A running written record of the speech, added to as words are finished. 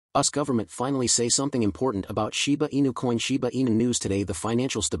US government finally say something important about Shiba Inu coin. Shiba Inu news today. The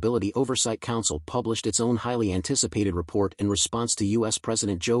Financial Stability Oversight Council published its own highly anticipated report in response to U.S.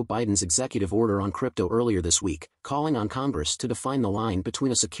 President Joe Biden's executive order on crypto earlier this week, calling on Congress to define the line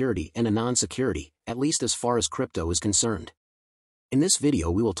between a security and a non-security, at least as far as crypto is concerned. In this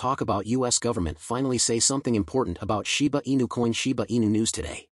video we will talk about U.S. government finally say something important about Shiba Inu coin. Shiba Inu news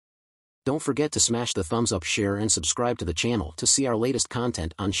today. Don't forget to smash the thumbs up, share and subscribe to the channel to see our latest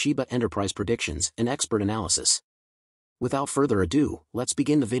content on Shiba enterprise predictions and expert analysis. Without further ado, let's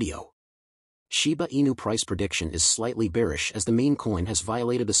begin the video. Shiba Inu price prediction is slightly bearish as the meme coin has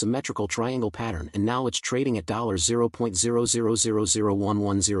violated the symmetrical triangle pattern and now it's trading at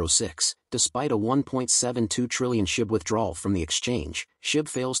 $0.00001106. Despite a 1.72 trillion Shib withdrawal from the exchange, Shib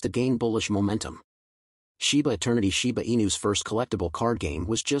fails to gain bullish momentum. Shiba Eternity. Shiba Inu's first collectible card game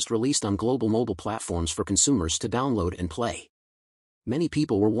was just released on global mobile platforms for consumers to download and play. Many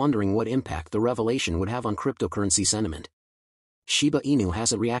people were wondering what impact the revelation would have on cryptocurrency sentiment. Shiba Inu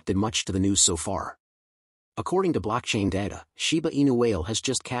hasn't reacted much to the news so far. According to blockchain data, Shiba Inu whale has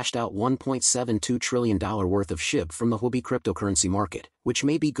just cashed out $1.72 trillion worth of Shib from the Huobi cryptocurrency market, which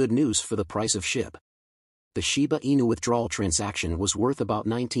may be good news for the price of Shib. The Shiba Inu withdrawal transaction was worth about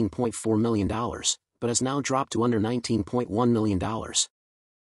 $19.4 million. But has now dropped to under $19.1 million.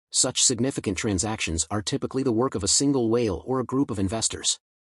 Such significant transactions are typically the work of a single whale or a group of investors.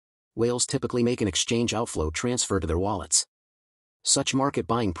 Whales typically make an exchange outflow transfer to their wallets. Such market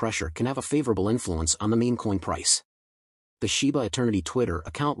buying pressure can have a favorable influence on the meme coin price. The Shiba Eternity Twitter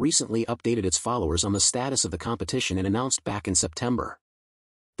account recently updated its followers on the status of the competition and announced back in September.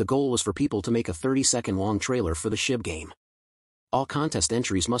 The goal was for people to make a 30-second long trailer for the Shib game. All contest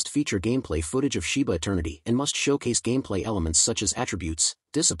entries must feature gameplay footage of Shiba Eternity and must showcase gameplay elements such as attributes,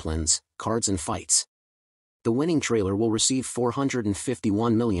 disciplines, cards and fights. The winning trailer will receive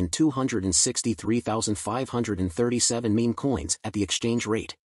 451,263,537 meme coins at the exchange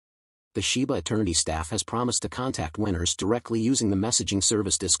rate. The Shiba Eternity staff has promised to contact winners directly using the messaging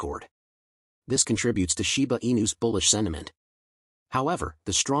service Discord. This contributes to Shiba Inu's bullish sentiment. However,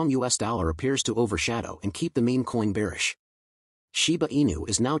 the strong US dollar appears to overshadow and keep the meme coin bearish. Shiba Inu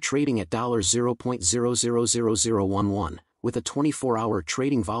is now trading at $0.000011, with a 24-hour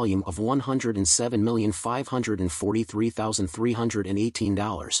trading volume of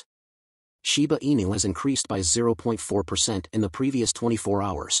 $107,543,318. Shiba Inu has increased by 0.4% in the previous 24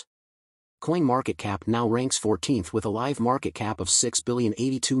 hours. CoinMarketCap now ranks 14th with a live market cap of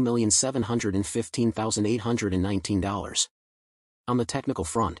 $6,082,715,819. On the technical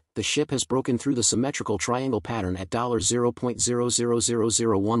front, the Shib has broken through the symmetrical triangle pattern at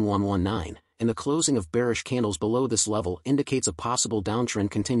 $0.00001119, and the closing of bearish candles below this level indicates a possible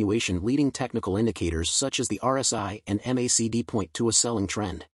downtrend continuation. Leading technical indicators such as the RSI and MACD point to a selling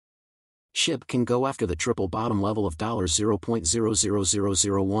trend. Shib can go after the triple bottom level of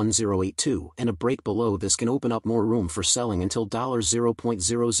 $0.00001082, and a break below this can open up more room for selling until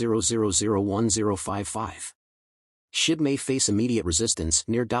 $0.00001055. Shib may face immediate resistance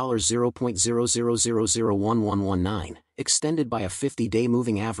near $0.00001119, extended by a 50-day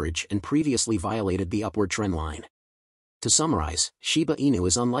moving average and previously violated the upward trend line. To summarize, Shiba Inu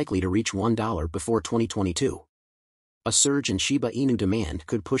is unlikely to reach $1 before 2022. A surge in Shiba Inu demand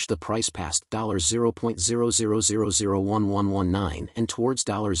could push the price past $0.00001119 and towards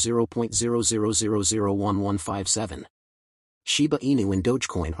 $0.00001157. Shiba Inu and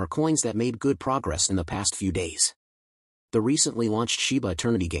Dogecoin are coins that made good progress in the past few days. The recently launched Shiba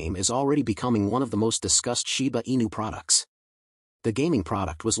Eternity game is already becoming one of the most discussed Shiba Inu products. The gaming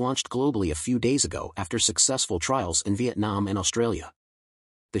product was launched globally a few days ago after successful trials in Vietnam and Australia.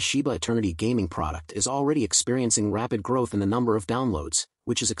 The Shiba Eternity gaming product is already experiencing rapid growth in the number of downloads,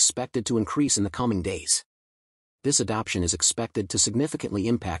 which is expected to increase in the coming days. This adoption is expected to significantly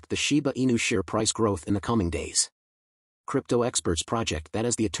impact the Shiba Inu share price growth in the coming days. Crypto experts project that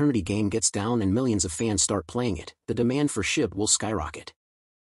as the Eternity game gets down and millions of fans start playing it, the demand for Shib will skyrocket.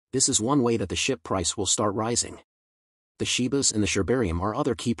 This is one way that the Shib price will start rising. The Shibas and the Shibarium are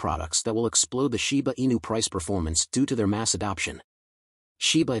other key products that will explode the Shiba Inu price performance due to their mass adoption.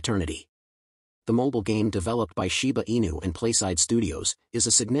 Shiba Eternity. The mobile game developed by Shiba Inu and Playside Studios is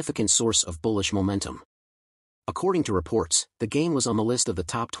a significant source of bullish momentum. According to reports, the game was on the list of the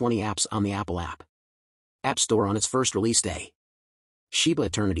top 20 apps on the Apple App Store on its first release day. Shiba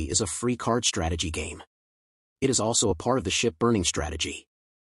Eternity is a free card strategy game. It is also a part of the Shib burning strategy.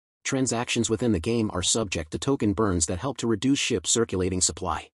 Transactions within the game are subject to token burns that help to reduce Shib circulating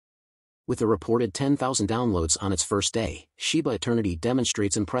supply. With a reported 10,000 downloads on its first day, Shiba Eternity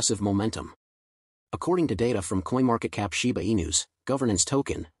demonstrates impressive momentum. According to data from CoinMarketCap, Shiba Inu's governance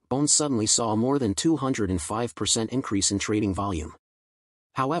token, Bone suddenly saw a more than 205% increase in trading volume.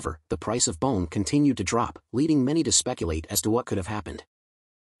 However, the price of Bone continued to drop, leading many to speculate as to what could have happened.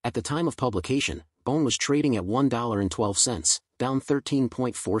 At the time of publication, Bone was trading at $1.12, down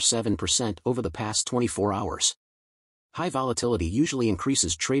 13.47% over the past 24 hours. High volatility usually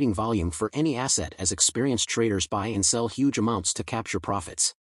increases trading volume for any asset as experienced traders buy and sell huge amounts to capture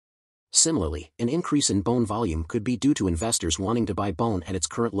profits. Similarly, an increase in Bone volume could be due to investors wanting to buy Bone at its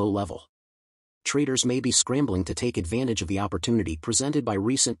current low level. Traders may be scrambling to take advantage of the opportunity presented by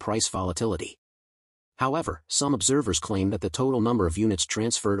recent price volatility. However, some observers claim that the total number of units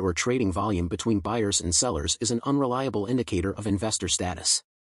transferred or trading volume between buyers and sellers is an unreliable indicator of investor status.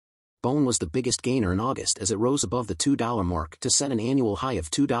 Bone was the biggest gainer in August as it rose above the $2 mark to set an annual high of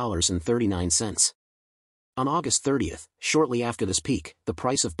 $2.39. On August 30th, shortly after this peak, the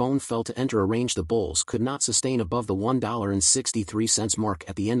price of Bone fell to enter a range the bulls could not sustain above the $1.63 mark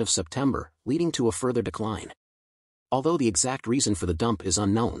at the end of September, leading to a further decline. Although the exact reason for the dump is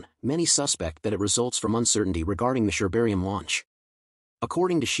unknown, many suspect that it results from uncertainty regarding the Shibarium launch.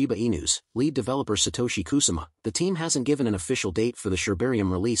 According to Shiba Inu's lead developer Satoshi Kusama, the team hasn't given an official date for the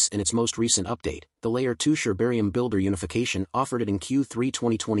Shibarium release in its most recent update. The Layer 2 Shibarium builder unification offered it in Q3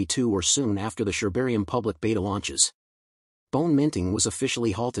 2022 or soon after the Shibarium public beta launches. Bone minting was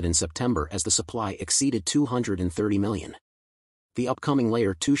officially halted in September as the supply exceeded 230 million. The upcoming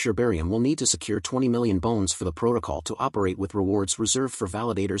Layer 2 Shibarium will need to secure 20 million bones for the protocol to operate with rewards reserved for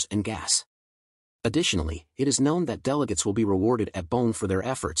validators and gas. Additionally, it is known that delegates will be rewarded at Bone for their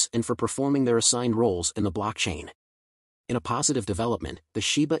efforts and for performing their assigned roles in the blockchain. In a positive development, the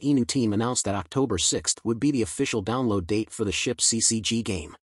Shiba Inu team announced that October 6 would be the official download date for the Shib CCG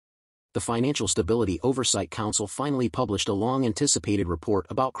game. The Financial Stability Oversight Council finally published a long-anticipated report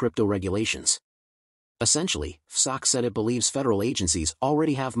about crypto regulations. Essentially, FSOC said it believes federal agencies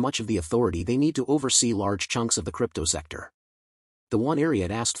already have much of the authority they need to oversee large chunks of the crypto sector. The one area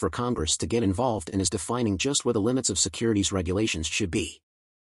it asked for Congress to get involved in is defining just where the limits of securities regulations should be.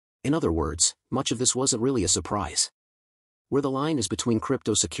 In other words, much of this wasn't really a surprise. Where the line is between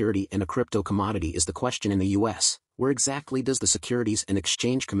crypto security and a crypto commodity is the question in the US. Where exactly does the Securities and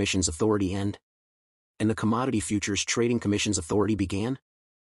Exchange Commission's authority end? And the Commodity Futures Trading Commission's authority begin?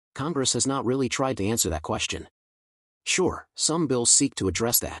 Congress has not really tried to answer that question. Sure, some bills seek to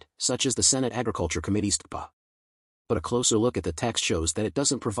address that, such as the Senate Agriculture Committee's TPA. But a closer look at the text shows that it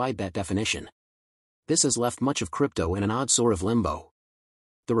doesn't provide that definition. This has left much of crypto in an odd sort of limbo.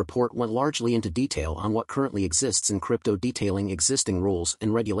 The report went largely into detail on what currently exists in crypto, detailing existing rules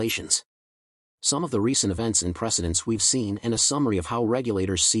and regulations, some of the recent events and precedents we've seen, and a summary of how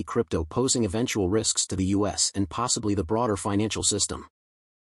regulators see crypto posing eventual risks to the US and possibly the broader financial system.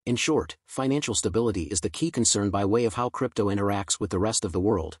 In short, financial stability is the key concern by way of how crypto interacts with the rest of the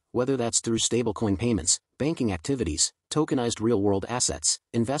world, whether that's through stablecoin payments, banking activities, tokenized real-world assets,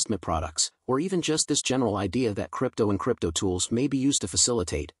 investment products, or even just this general idea that crypto and crypto tools may be used to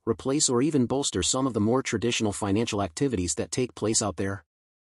facilitate, replace, or even bolster some of the more traditional financial activities that take place out there.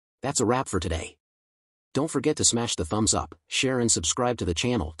 That's a wrap for today. Don't forget to smash the thumbs up, share and subscribe to the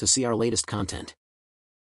channel to see our latest content.